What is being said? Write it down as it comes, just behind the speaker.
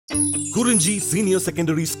KURINJI Senior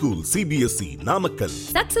Secondary School, CBSE, Namakkal.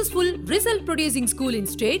 Successful result producing school in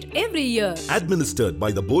state every year. Administered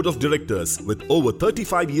by the Board of Directors with over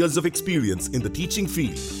 35 years of experience in the teaching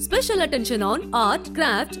field. Special attention on art,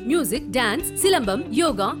 craft, music, dance, silambam,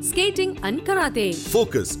 yoga, skating and karate.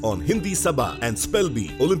 Focus on Hindi Sabha and Spell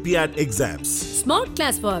Bee Olympiad exams. Smart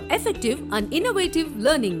class for effective and innovative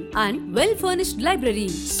learning and well-furnished library.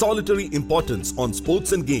 Solitary importance on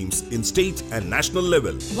sports and games in state and national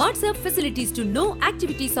level. WhatsApp facilities to know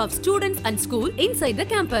activities of students and school inside the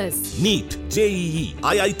campus. NEET, JEE,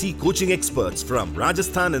 IIT coaching experts from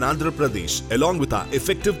Rajasthan and Andhra Pradesh along with our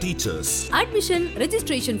effective teachers. Admission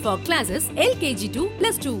registration for classes LKG to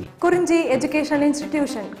 +2. KURINJI Educational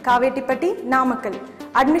Institution, Kavetipatti, Namakkal.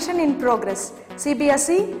 Admission in progress.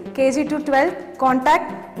 CBSE, KG to 12,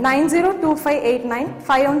 contact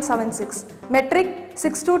 9025895176. Metric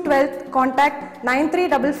 6 to 12, contact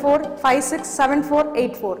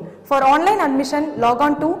 9344567484. For online admission, log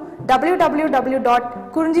on to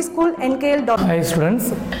www.kurinjischoolnkl.com. Hi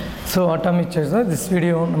students, so atomic charge, this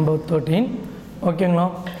video number 13. Okay,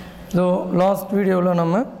 now, so last video la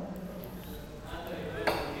nama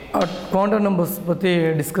quantum numbers பத்தி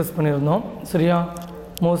discuss பண்ணிருந்தோம். சரியா?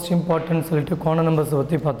 Most important சொல்லிட்டு quantum numbers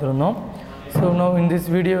பத்தி பார்த்திருந்தோம். So now in this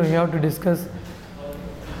video we have to discuss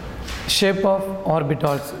shape of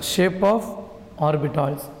orbitals.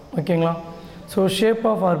 ஓகேங்களா? So shape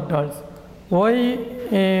of orbitals. Why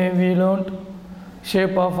we learned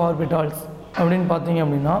shape of orbitals அப்படின்னு பார்த்தீங்க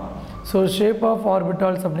அப்படின்னா, ஸோ ஷேப் ஆஃப்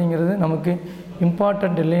ஆர்பிட்டால்ஸ் அப்படிங்கிறது நமக்கு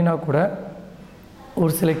இம்பார்ட்டண்ட் இல்லைன்னா கூட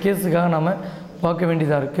ஒரு சில கேஸுக்காக நம்ம பார்க்க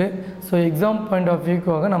வேண்டியதாக இருக்குது. ஸோ எக்ஸாம் பாயிண்ட் ஆஃப்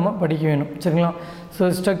வியூக்காக நம்ம படிக்க வேணும். சரிங்களா? ஸோ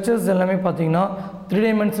ஸ்ட்ரக்சர்ஸ் எல்லாமே பார்த்திங்கன்னா 3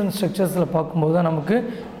 டைமென்ஷன் ஸ்ட்ரக்சர்ஸில் பார்க்கும்போது தான் நமக்கு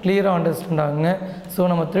கிளியராக அண்டர்ஸ்டாண்ட் ஆகுங்க. ஸோ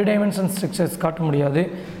நம்ம 3 டைமென்ஷன் ஸ்ட்ரக்சர்ஸ் காட்ட முடியாது.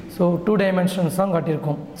 ஸோ 2 டைமென்ஷன்ஸ் தான்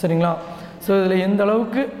காட்டியிருக்கோம். சரிங்களா? ஸோ இதில் எந்த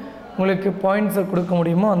அளவுக்கு உங்களுக்கு பாயிண்ட்ஸை கொடுக்க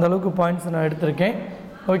முடியுமோ அந்த அளவுக்கு பாயிண்ட்ஸை நான் எடுத்திருக்கேன்.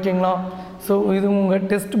 ஓகேங்களா? ஸோ இது உங்கள்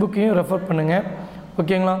டெக்ஸ்ட் புக்கையும் ரெஃபர் பண்ணுங்கள்.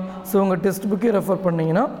 ஓகேங்களா? ஸோ உங்கள் டெக்ஸ்ட் புக்கையும் ரெஃபர்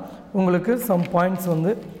பண்ணிங்கன்னா உங்களுக்கு சம் பாயிண்ட்ஸ்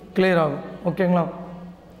வந்து clear ஆகும். ஓகேங்களா?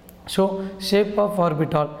 So shape of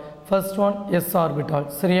orbital first one S orbital.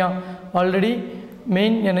 சரியா? Already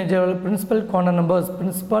main energy level principal quantum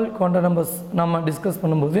numbers நம்ம டிஸ்கஸ்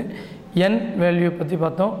பண்ணும்போது n வேல்யூ பற்றி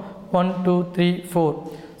பார்த்தோம். 1 2 3 4.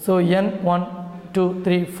 ஸோ n 1 2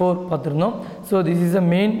 3 4 பார்த்துருந்தோம். So this is a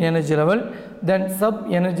main energy level. Then sub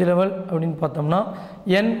energy level அப்படின்னு பார்த்தோம்னா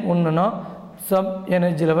n ஒன்றுனா sub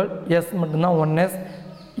energy level s மட்டும்தான் 1s.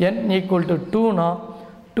 n equal to 2னா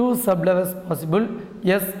 2 sub levels possible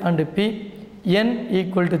s and p. n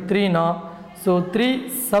equal to 3னா so 3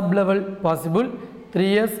 sub level possible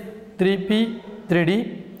 3s 3p 3d.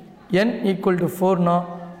 n equal to 4னா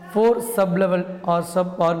 4 sub level or sub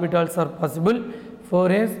orbitals are possible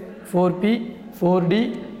 4s 4p 4d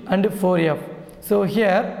and 4f. So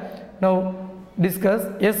here now discuss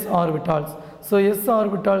s orbitals. So s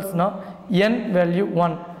orbitals na n value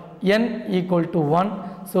 1, n equal to 1,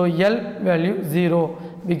 so L value 0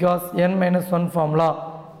 because n minus 1 formula,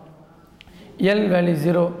 L value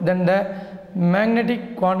 0. Then the magnetic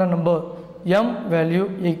quantum number m value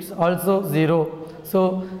is also 0. So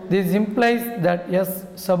this implies that s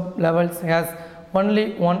sub levels has only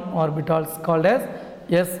one orbital called as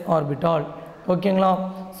s orbital. Okay,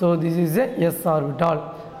 so this is a s orbital.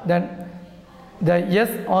 Then the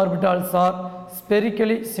s orbitals are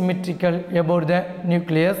spherically symmetrical about the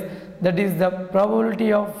nucleus. That is the probability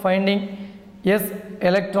of finding s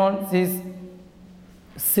electrons is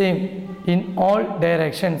same in all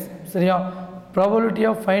directions. சரியா? Probability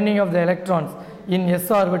of finding of the electrons in s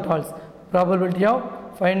orbitals, probability of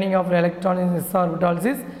finding of electron in s orbitals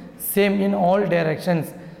is same in all directions.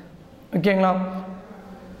 ஓகேங்களா?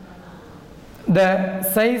 The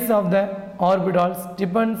size of the orbitals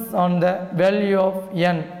depends on the value of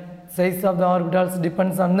n. Size of the orbitals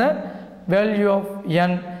depends on the value of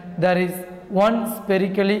n. There is one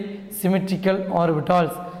spherically symmetrical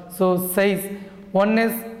orbitals. So size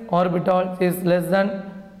 1s orbital is less than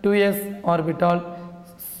 2s orbital.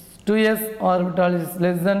 2s orbital is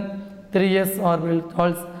less than 3s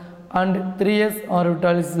orbitals and 3s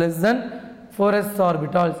orbital is less than 4s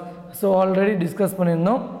orbitals. So already discussed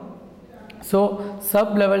பண்ணிருந்தோம். So sub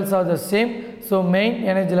levels are the same. So main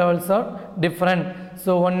energy levels are different.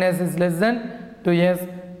 So 1s is less than 2s,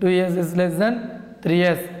 2s is less than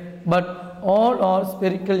 3s, but all are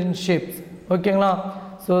spherical in shapes. ஓகேங்களா?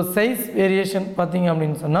 So size variation பார்த்தீங்க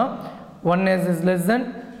அப்படின்னு சொன்னால் 1s is less than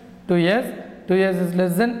 2s, 2s is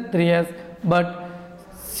less than 3s, but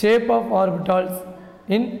shape of orbitals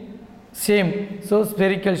in same. So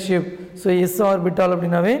spherical shape. So s orbital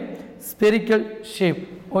அப்படின்னாவே spherical shape.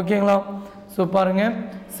 ஓகேங்களா? So பாருங்கள்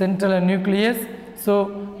central nucleus. So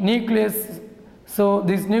nucleus, so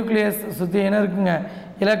this nucleus சுற்றி என்ன இருக்குங்க,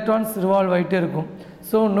 electrons revolve ஆகிட்டே இருக்கும்.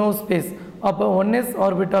 So no space. அப்போ 1s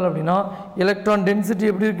orbital அப்படின்னா எலக்ட்ரான் டென்சிட்டி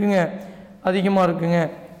எப்படி இருக்குங்க, அதிகமாக இருக்குங்க.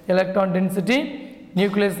 எலக்ட்ரான் டென்சிட்டி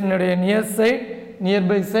நியூக்ளியஸினுடைய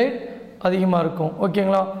நியர்பை சைட் அதிகமாக இருக்கும்.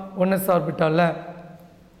 ஓகேங்களா 1s ஆர்பிட்டாலில்.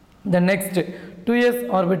 The next 2s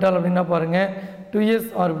orbital அப்படின்னா பாருங்கள், 2s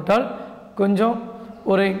ஆர்பிட்டால் கொஞ்சம்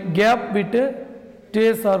ஒரு கேப் விட்டு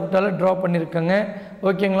 2s ஆர்பிட்டாலை ட்ரா பண்ணியிருக்காங்க.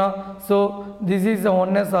 ஓகேங்களா. So this is a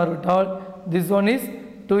 1s orbital, this one is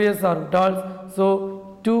 2s orbital. So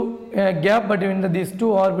gap between these two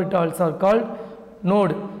orbitals are called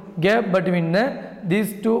node. Gap between these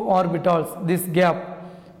two orbitals, this gap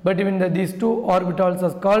between these two orbitals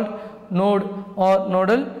is called node or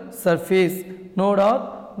nodal surface. Node or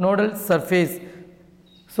nodal surface.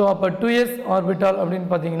 So அப்போ 2s orbital அப்படின்னு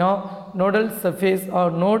பார்த்தீங்கன்னா nodal surface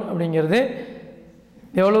R note அப்படிங்கிறது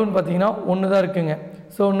எவ்வளோன்னு பார்த்தீங்கன்னா 1 தான் இருக்குங்க.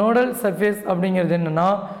 So nodal surface அப்படிங்கிறது என்னென்னா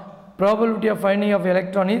probability of finding of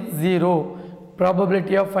electron is 0.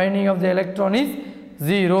 Probability of finding of the electron is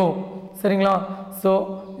 0. சரிங்களா. ஸோ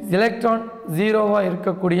எலக்ட்ரான் 0வாக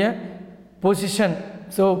இருக்கக்கூடிய பொசிஷன்,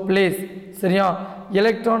 ஸோ பிளேஸ், சரியா,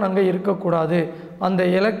 எலக்ட்ரான் அங்கே இருக்கக்கூடாது. அந்த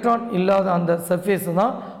எலக்ட்ரான் இல்லாத அந்த சர்ஃபேஸை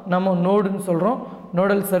தான் நம்ம நோடுன்னு சொல்கிறோம்,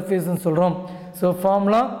 நோடல் சர்ஃபேஸ்ன்னு சொல்கிறோம். So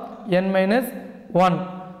formula n-1.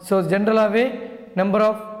 ஸோ ஜென்ரலாகவே number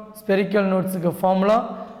of spherical நோட்ஸுக்கு formula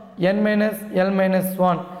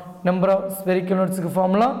n-l-1. Number of spherical நோட்ஸுக்கு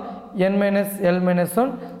formula n-l-1.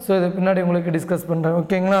 So இதை பின்னாடி உங்களுக்கு டிஸ்கஸ் பண்ணுறேன்.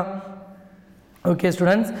 ஓகேங்களா. Okay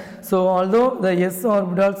students, so although the s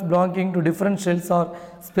orbitals belonging to different shells are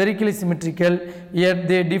spherically symmetrical, yet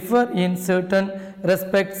they differ in certain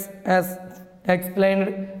respects as explained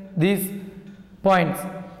these points.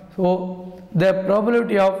 So the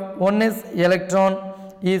probability of 1s electron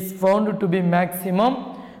is found to be maximum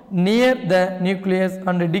near the nucleus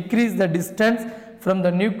and decrease the distance from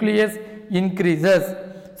the nucleus increases.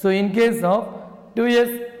 So in case of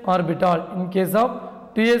 2s orbital, in case of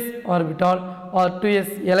 2s orbital or 2s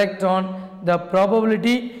electron, the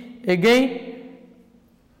probability again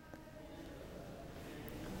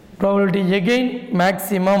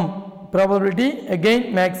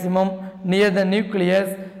maximum near the nucleus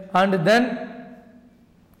and then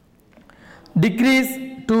decrease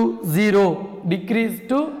to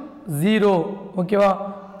 0. Okay va,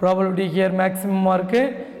 probability here maximum mark,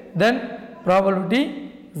 then probability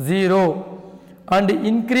 0 and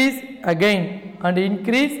increase again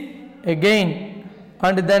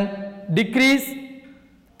and then decrease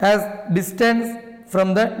as distance from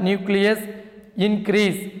the nucleus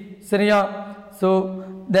increase. சரியா. so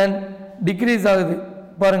then decrease ஆகுது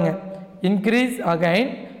பாருங்க, increase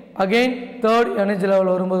again third energy level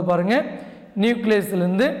வரும்போது பாருங்க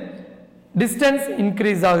நியூக்ளியஸ்லேருந்து distance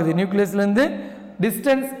increase ஆகுது, நியூக்ளியஸ்லேருந்து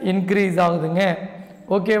distance increase ஆகுதுங்க.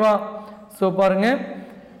 ஓகேவா. So பாருங்க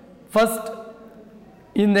first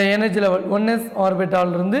இந்த எனர்ஜி லெவல் 1s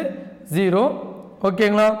ஆர்பிட்டால் இருந்து 0.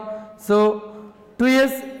 ஓகேங்களா. So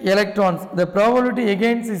 2s electrons, the probability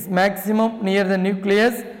against is maximum near the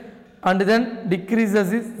nucleus and then decreases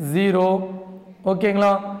is 0.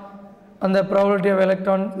 ஓகேங்களா. அந்த probability of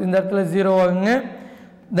electron இந்த இடத்துல 0 ஆகுங்க.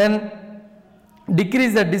 then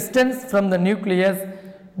decrease the distance from the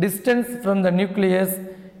nucleus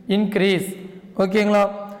increase. ஓகேங்களா.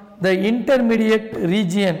 the intermediate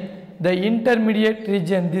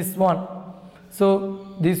region, this one, so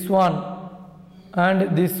this one and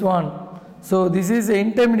this one, so this is the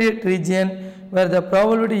intermediate region where the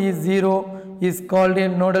probability is 0 is called a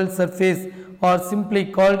nodal surface or simply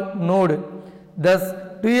called node. Thus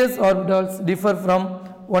 2s orbitals differ from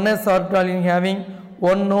 1s orbital in having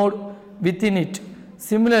one node within it.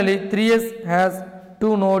 Similarly 3s has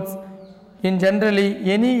two nodes. In generally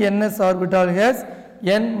any ns orbital has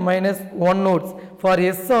n-1 nodes. For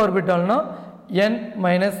s orbital na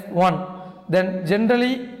n-1. Then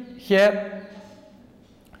generally here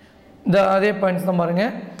the other points na parunga,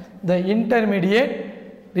 the intermediate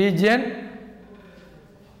region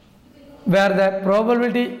where the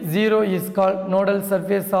probability 0 is called nodal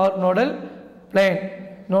surface or nodal plane,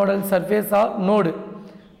 nodal surface or node.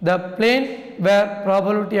 The plane where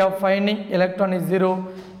probability of finding electron is 0,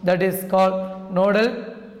 that is called nodal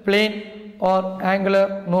plane or angular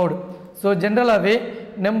node. So generally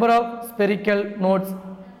number of spherical nodes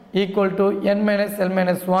equal to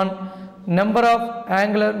n-l-1, number of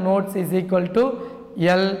angular nodes is equal to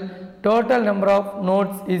L, total number of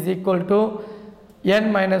nodes is equal to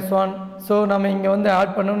n-1. so நம்ம இங்க வந்து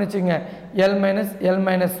add பண்ணனும்னு வெச்சுங்க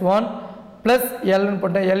l-1 plus l ன்னு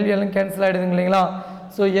போட்டா l cancel ஆயிடுதுங்க இல்லீங்களா.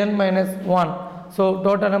 so n-1, so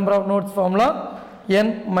total number of notes formula n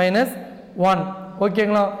minus 1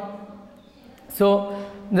 ஓகேங்களா. So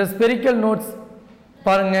இந்த spherical notes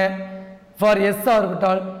பாருங்கள் for s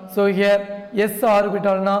orbital. So here s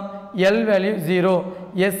ஆர்பிட்டால்னா l value 0,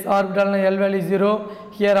 s ஆர்பிட்டால்னா l value 0.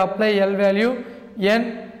 Here apply l value n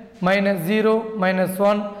minus 0 minus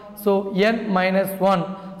 1. So n minus 1.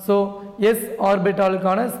 So s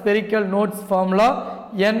ஆர்பிட்டாலுக்கான spherical notes formula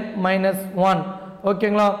n minus 1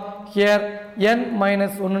 ஓகேங்களா. Here n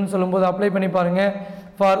minus 1ன்னு சொல்லும்போது apply பண்ணி பாருங்கள்.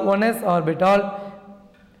 For 1s orbital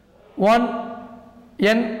 1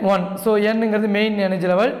 n1. So nங்கிறது main energy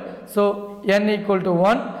level. So n equal to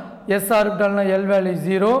 1. s ஆர்பிட்டால்னா l value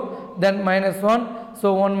 0, then minus 1. So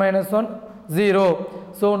 1 minus 1 0.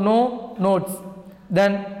 So no notes.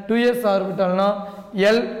 then 2s ஆர்பிட்டால்னா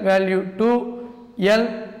l value 2, l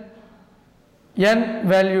n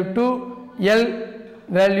value 2, l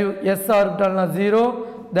value s ஆர்பிட்டால்னா 0,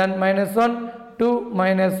 then minus 1, 2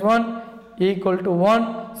 minus 1 equal to 1.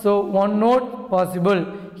 so one node possible.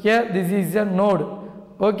 here this is a node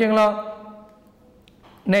ஓகேங்களா.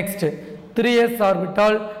 next 3s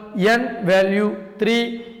orbital n value 3,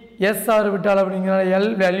 s orbital அப்படிங்கிறனால l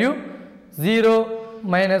value 0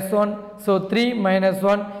 minus 1. so 3 minus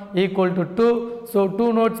 1 equal to 2. so 2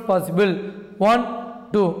 nodes possible, 1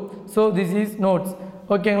 2. so this is nodes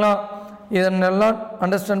ஓகேங்களா. இதெல்லாம்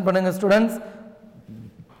understand பண்ணுங்க students.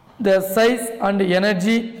 the size and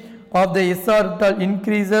energy of the s orbital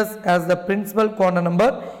increases as the principal quantum number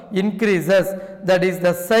increases. that is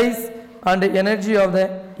the size and energy of the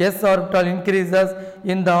s orbital increases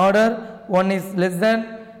in the order 1 is less than,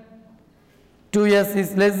 2s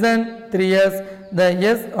is less than 3s. the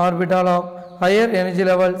s orbital of higher energy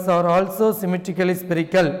levels are also symmetrically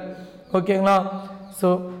spherical ஓகேங்களா. so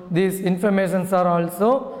these informations are also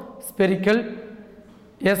spherical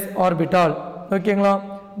s orbital ஓகேங்களா.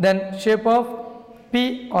 then shape of p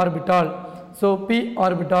orbital. so p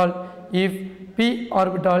orbital, if p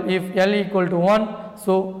orbital if l equal to 1,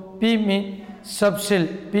 so p mean subshell,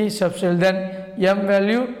 p subshell, then m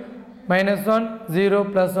value minus 1, 0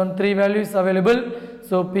 plus 1, 3 values available.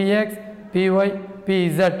 so px, py,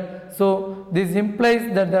 pz. so this implies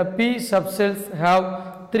that the p subshells have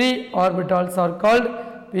 3 orbitals are called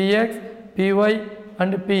px, py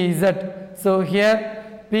and pz. so here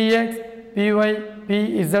px, py,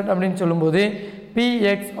 pz அப்படினு சொல்லும்போது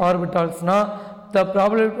px orbitalsனா the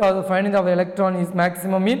probability of the finding of the electron is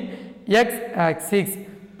maximum in x axis.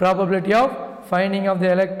 probability of finding of the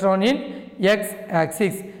electron in x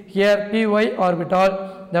axis. here py orbital,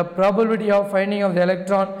 the probability of finding of the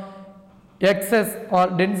electron excess or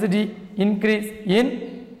density increase in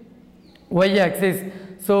y axis.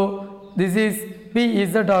 so this is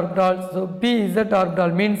pz orbital. so pz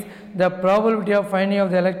orbital means the probability of finding of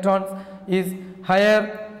the electrons is higher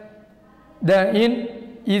than in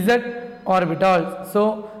z orbital. so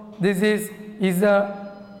this is a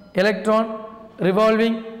electron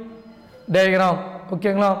revolving diagram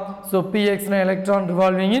ஓகேங்களா. so px na electron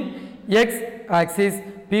revolving in x axis,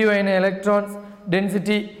 py na electrons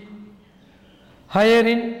density higher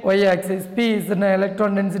in y axis, p is na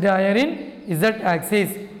electron density higher in z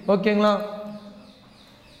axis ஓகேங்களா.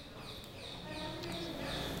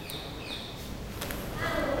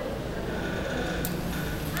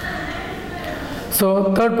 so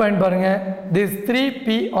third point பாருங்க. these 3p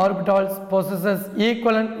orbitals possesses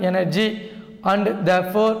equivalent energy and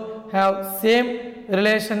therefore have same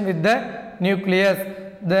relation with the nucleus.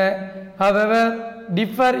 they however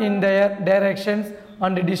differ in their directions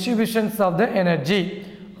and distributions of the energy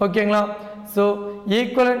ஓகேங்களா. so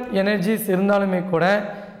equivalent energies இருந்தாலுமே கூட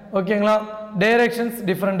ஓகேங்களா directions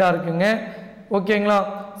டிஃப்ரெண்ட்டாக இருக்குங்க ஓகேங்களா.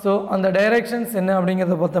 So அந்த directions என்ன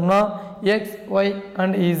அப்படிங்கிறத பார்த்தோம்னா x, y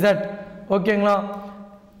and z ஓகேங்களா.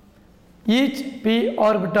 each p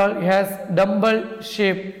orbital has dumbbell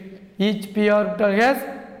shape. each p orbital has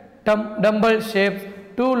dumbbell shapes,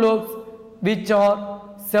 2 lobes which are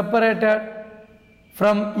separated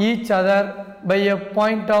from each other by a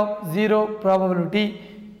point of 0 probability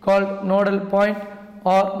called nodal point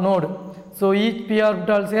or node. so each p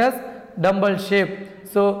orbital has dumbbell shape.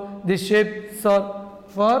 so these shapes are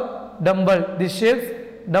for dumbbell. this shapes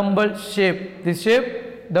dumbbell shape. this shape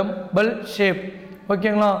dumbbell shape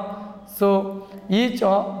ஓகேங்களா. so each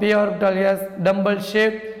p orbital has dumbbell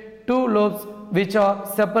shape, 2 lobes which are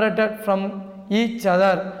separated from each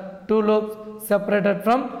other, 2 lobes separated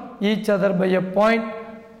from each other by a point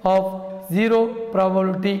of 0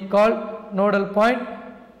 probability called nodal point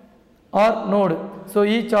or node. so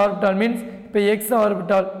each orbital means இப்போ x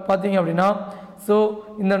orbital பார்த்தீங்க அப்படின்னா so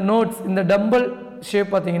இந்த notes இந்த dumbbell shape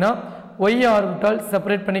பார்த்தீங்கன்னா y orbital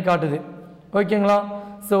separate பண்ணி காட்டுது ஓகேங்களா.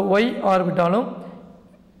 So y ஆர்பிட்டாலும்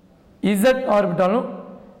z ஆர்பிட்டாலும்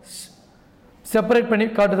separate பண்ணி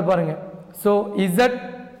காட்டுது பாருங்க. So z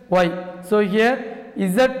y. So here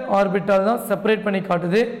z orbital தான் செப்பரேட் பண்ணி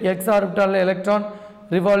காட்டுது. x ஆர்பிட்டாலில் எலக்ட்ரான்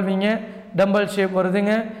ரிவால்விங்கு டம்பல் ஷேப்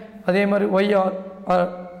வருதுங்க. அதே மாதிரி y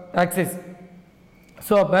ஆக்சிஸ்.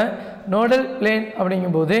 ஸோ அப்போ நோடல் பிளேன்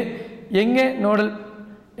அப்படிங்கும்போது எங்கே நோடல்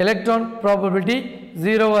எலக்ட்ரான் ப்ராபபிலிட்டி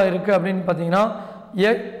 0வாக இருக்குது அப்படின்னு பார்த்தீங்கன்னா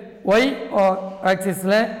y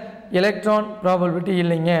ஆக்சிஸில் எலக்ட்ரான் ப்ராபபிலிட்டி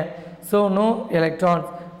இல்லைங்க. So no electrons.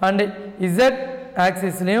 And z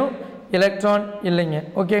ஆக்சிஸ்லேயும் electron இல்லைங்க.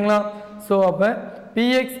 ஓகேங்களா? ஸோ அப்போ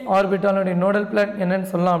px ஆர்பிட்டாலுடைய நோடல் பிளான் என்னன்னு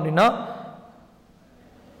சொல்லலாம் அப்படின்னா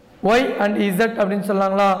y and z அப்படின்னு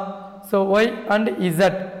சொல்லாங்களா? So y and z.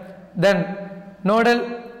 Then nodal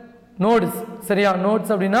notes, சரியா?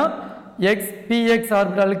 நோட்ஸ் அப்படின்னா px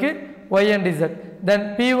ஆர்பிட்டாலுக்கு y and z. Then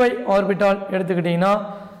py orbital எடுத்துக்கிட்டிங்கன்னா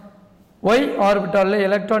y ஆர்பிட்டாலில்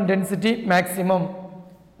electron density maximum.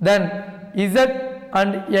 Then z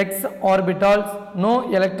and x orbitals no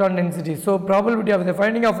electron density. So probability of the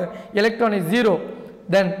finding of electron is 0.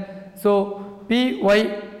 Then so py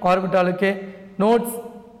orbitalக்கு nodes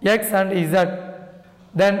x and z.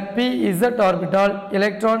 Then pz orbital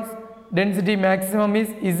electrons density maximum is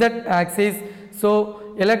z axis. So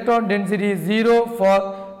electron density is 0 for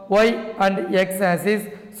y and x axis.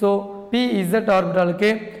 So pz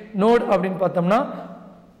orbitalக்கு node அப்படின்னு பார்த்தோம்னா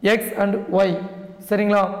x and y.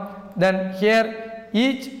 சரிங்களா? Then here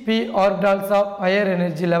each p orbitals of higher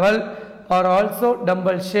energy level are also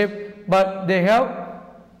dumbbell shaped, but they have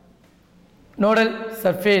nodal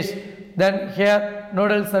surface. Then here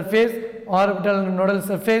nodal surface, orbital nodal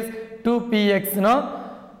surface 2px na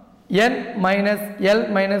n minus l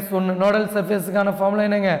minus 1. nodal surface கான formula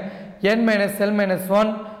என்னங்க? n minus l minus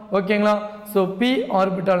 1. ஓகேங்களா? So p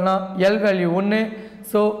ஆர்பிட்டல்னா l value 1.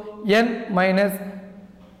 So n minus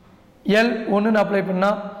l 1 apply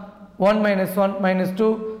பண்ணால் 1 minus 1 minus 2.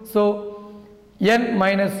 So n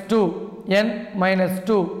minus 2. n minus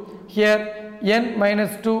 2. Here n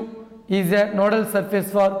minus 2 is a nodal surface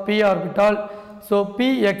for p orbital. So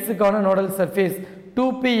px கான nodal surface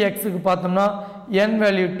 2px க்கு பார்த்தோம்னா n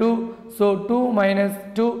value 2. So 2 minus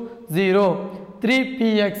 2 0.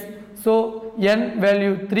 3px. So n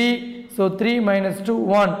value 3. So 3 minus 2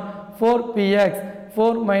 1. 4px.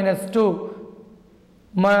 4 minus 2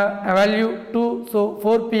 value 2. So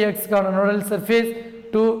 4px கான nodal surface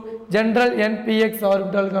 2. general npx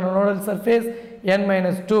orbital கான nodal surface n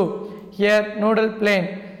minus 2. here nodal plane.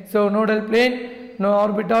 So nodal plane, no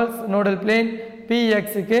orbitals, nodal plane px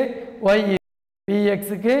க்கு y, px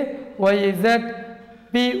க்கு yz,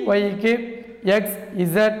 py க்கு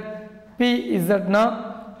xz, pz னா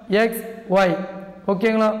xy.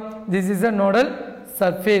 ஓகேங்களா? this is a nodal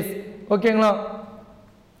surface. ஓகேங்களா?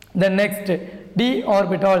 the next d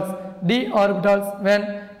orbitals. d orbitals when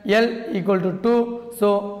l equal to 2. so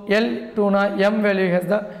l 2 na m value has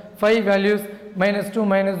the 5 values minus 2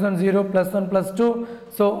 minus 1 0 plus 1 plus 2.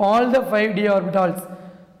 so all the 5 d orbitals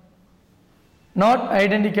not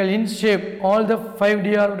identical in shape. all the 5 d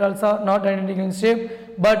orbitals are not identical in shape,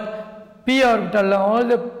 but p orbital all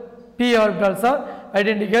the p orbitals are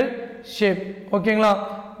identical shape. ஓகேங்களா?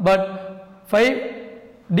 but 5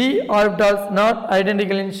 d orbitals not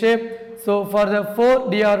identical in shape. So for the 4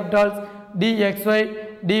 d orbitals dxy,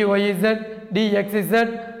 dyz, dxz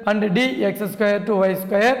and dx square to y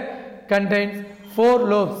square contains 4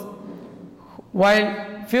 lobes, while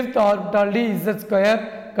 5th orbital dz square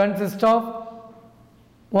consists of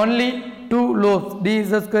only 2 lobes.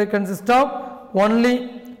 dz square consists of only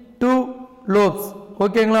 2 lobes.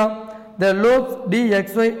 ஓகேங்களா? the lobes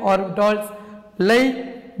dxy orbitals lie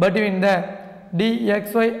between the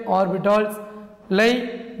dxy orbitals lie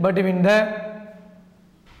between the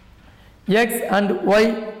x and y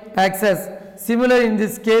axis. Similar in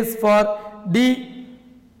this case for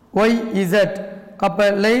dyz. Upper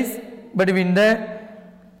lies between the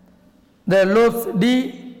lobes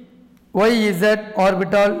dyz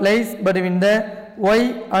orbital lies between the y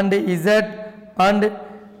and z, and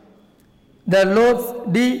the lobes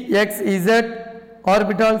dxz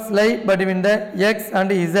orbitals lie between the x and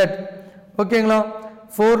z. ஓகேங்களா?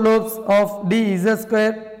 4 lobes of dz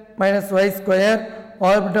square minus y square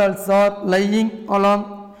orbitals are lying along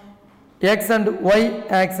x and y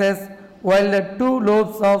axis, while the 2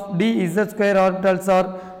 lobes of dz square orbitals are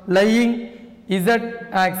lying z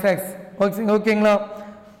axis. ஓகேங்களா?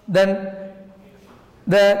 then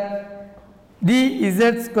the dz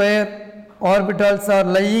square orbitals are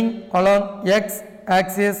lying along x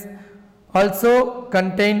axis also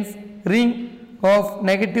contains ring of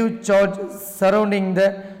negative charge surrounding the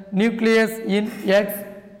nucleus in x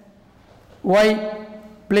y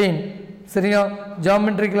plane. சரியா?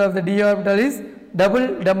 geometry of the d orbital is double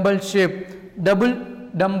dumbbell shape. Double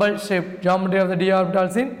dumbbell shape. Geometry of the d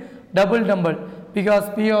orbitals in double dumbbell because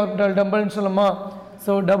p orbital dumbbell னு சொல்லுமா.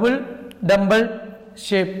 so double dumbbell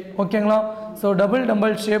shape. ஓகேங்களா? so double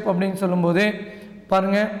dumbbell shape அப்படினு சொல்லும்போது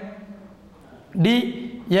பாருங்க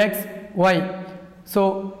dx y. so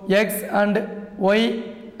x and y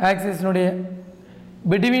axis னுடைய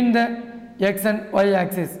between the x and y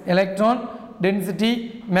axis electron density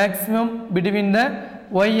maximum between the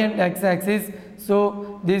y and x axis. so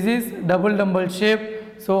this is double dumbbell shape,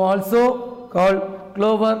 so also called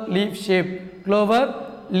clover leaf shape. Clover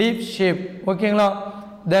leaf shape. ஓகேங்களா?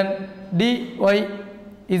 then dy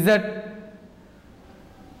z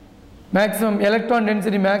maximum electron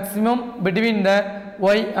density maximum between the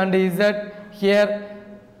y and z. here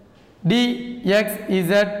dx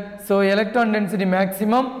z. so electron density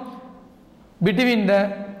maximum between the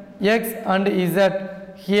x and z.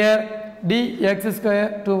 here dx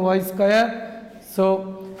square to y square. so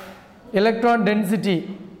electron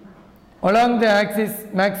density along the axis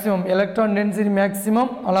maximum. electron density maximum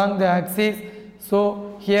along the axis. so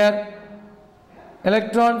here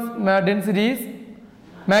electrons density is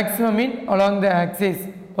maximum in along the axis.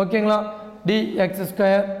 ஓகேங்களா? dx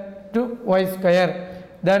square to y square.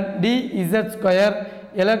 then dz square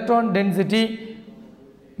electron density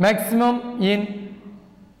maximum in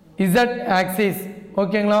z axis.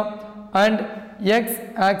 ஓகேங்களா? and x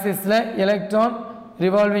axis ல electron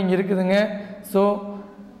revolving இருக்குதுங்க. so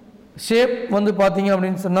shape வந்து பாத்தீங்க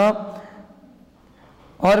அப்படினு சொன்னா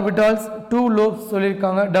orbitals two lobes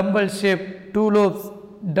சொல்லிருக்காங்க. dumbbell shape. two lobes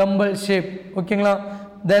dumbbell shape. ஓகேங்களா?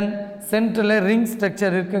 then central ring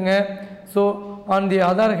structure இருக்குங்க. so on the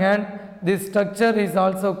other hand this structure is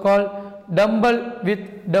also called dumbbell with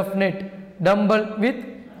definite. dumbbell with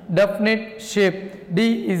definite shape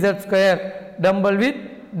dz square. dumbbell with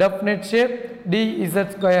definite shape dz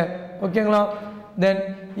square. ஓகேங்களா? then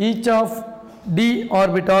each of d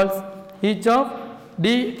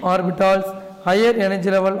orbitals higher energy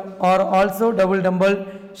level are also double dumbbell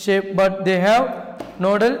shape but they have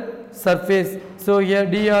nodal surface. so here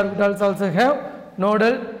d orbitals also have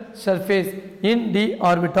nodal surface. in d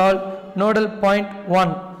orbital nodal point 1.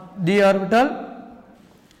 d orbital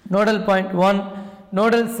nodal point 1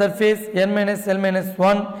 nodal surface n minus l minus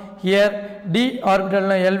 1. here d orbital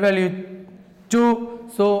na l value 2.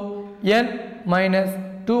 so n minus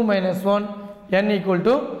 2 minus 1 n equal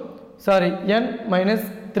to n minus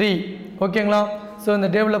 3. ஓகேங்களா? so இந்த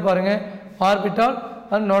டேபிள்ல பாருங்க orbital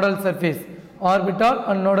and nodal surface. orbital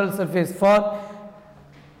and nodal surface for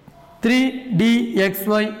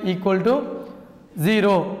 3dxy equal to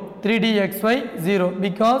 0. 3dxy 0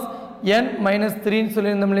 because n minus 3 னு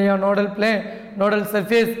சொல்லிருந்தோம் இல்லையா nodal plane nodal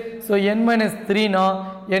surface. so n minus 3 na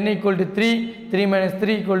n equal to 3. 3 minus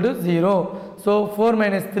 3 equal to 0. so 4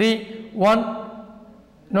 minus 3 1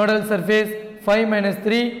 nodal surface. 5 minus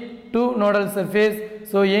 3 2 nodal surface.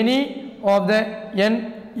 so any of the n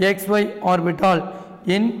xy orbital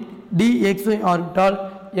in dxy orbital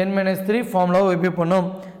n minus 3 formula obey பண்ணோம்.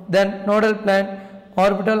 then nodal plane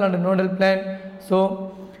orbital and nodal plane. so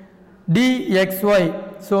dxy.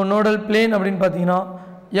 so nodal plane அப்படினு பாத்தீங்கன்னா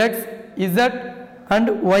x z and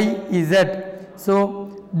y z. so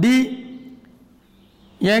dxy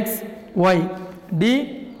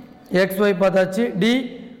பார்த்தாச்சு. dy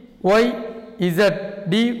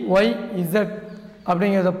z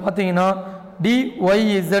அப்படிங்கறத பாத்தீங்கன்னா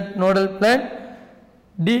dyz nodal plane.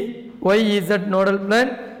 dyz nodal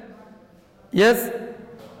plane. s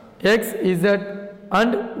x z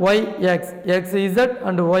and yx. xz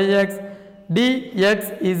and yx.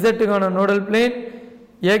 dxz க்கான nodal plane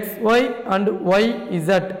xy and yz.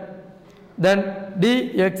 then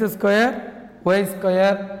dx square y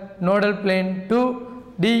square nodal plane 2.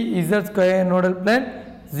 dz square nodal plane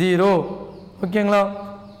 0. ஓகேங்களா?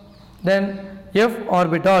 then f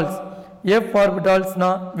orbitals. f orbitals na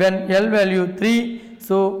when l value 3.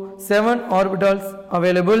 so 7 orbitals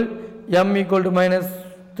available. m equal to minus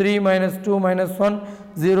 3 minus 2 minus 1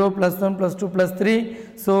 0 plus 1 plus 2 plus 3.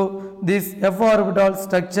 so this f orbital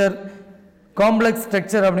structure complex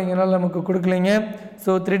structure அப்படிங்கறனால நமக்கு கொடுக்கலங்க.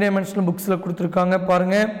 so 3 dimensional booksல கொடுத்திருக்காங்க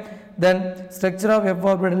பாருங்க. then structure of f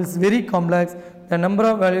orbital is very complex. the number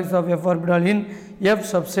of values of f orbital in f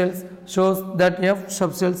subshells shows that f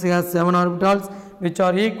subshells has 7 orbitals which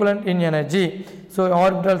are equivalent in energy. so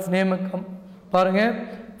orbitals name பாருங்க.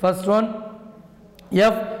 first one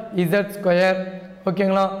f z square.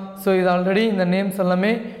 ஓகேங்களா? So இது already இந்த names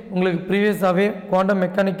எல்லாமே உங்களுக்கு ப்ரீவியஸாகவே quantum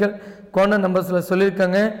mechanical quantum நம்பர்ஸில்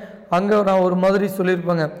சொல்லியிருக்காங்க. அங்கே நான் ஒரு மாதிரி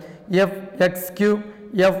சொல்லியிருப்பாங்க F X cube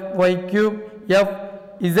F Y cube F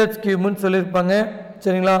Z கியூப்னு சொல்லியிருப்பாங்க.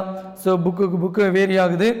 சரிங்களா. ஸோ புக்கு வேரி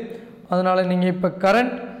ஆகுது. அதனால் நீங்கள் இப்போ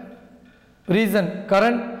current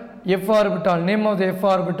F orbital, name of the F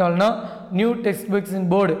ஆர்பிட்டால்னா new text books in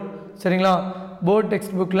board, சரிங்களா. போர்டு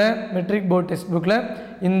டெக்ஸ்ட் புக்கில், மெட்ரிக் போர்டு டெக்ஸ்ட் புக்கில்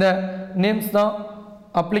இந்த நேம்ஸ் தான்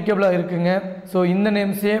அப்ளிகபிளாக இருக்குங்க. ஸோ இந்த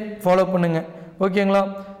நேம்ஸே ஃபாலோ பண்ணுங்கள், ஓகேங்களா.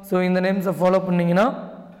 ஸோ இந்த நேம்ஸை ஃபாலோ பண்ணிங்கன்னா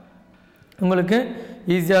உங்களுக்கு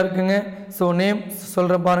ஈஸியாக இருக்குங்க. ஸோ நேம்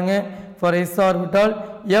சொல்கிற பாருங்கள். For S orbital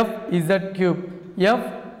F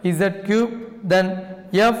z cube, then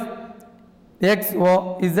F x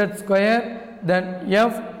z square, then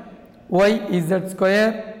F y z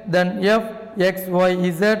square, then F x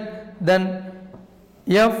y z, then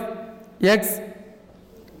F x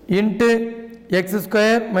into x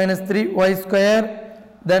square minus 3y square,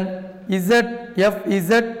 then z F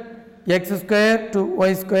z x square to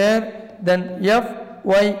y square, then F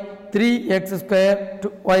y 3x square to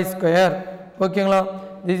y square, ஓகேங்களா.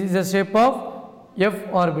 this is the shape of F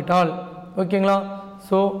orbital, ஓகேங்களா.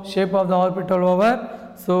 so shape of the orbital over.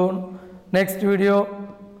 so next video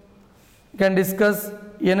can discuss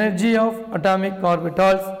energy of atomic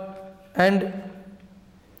orbitals and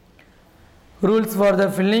rules for the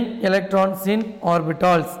filling electrons in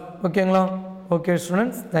orbitals, ஓகேங்களா. okay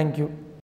students, thank you.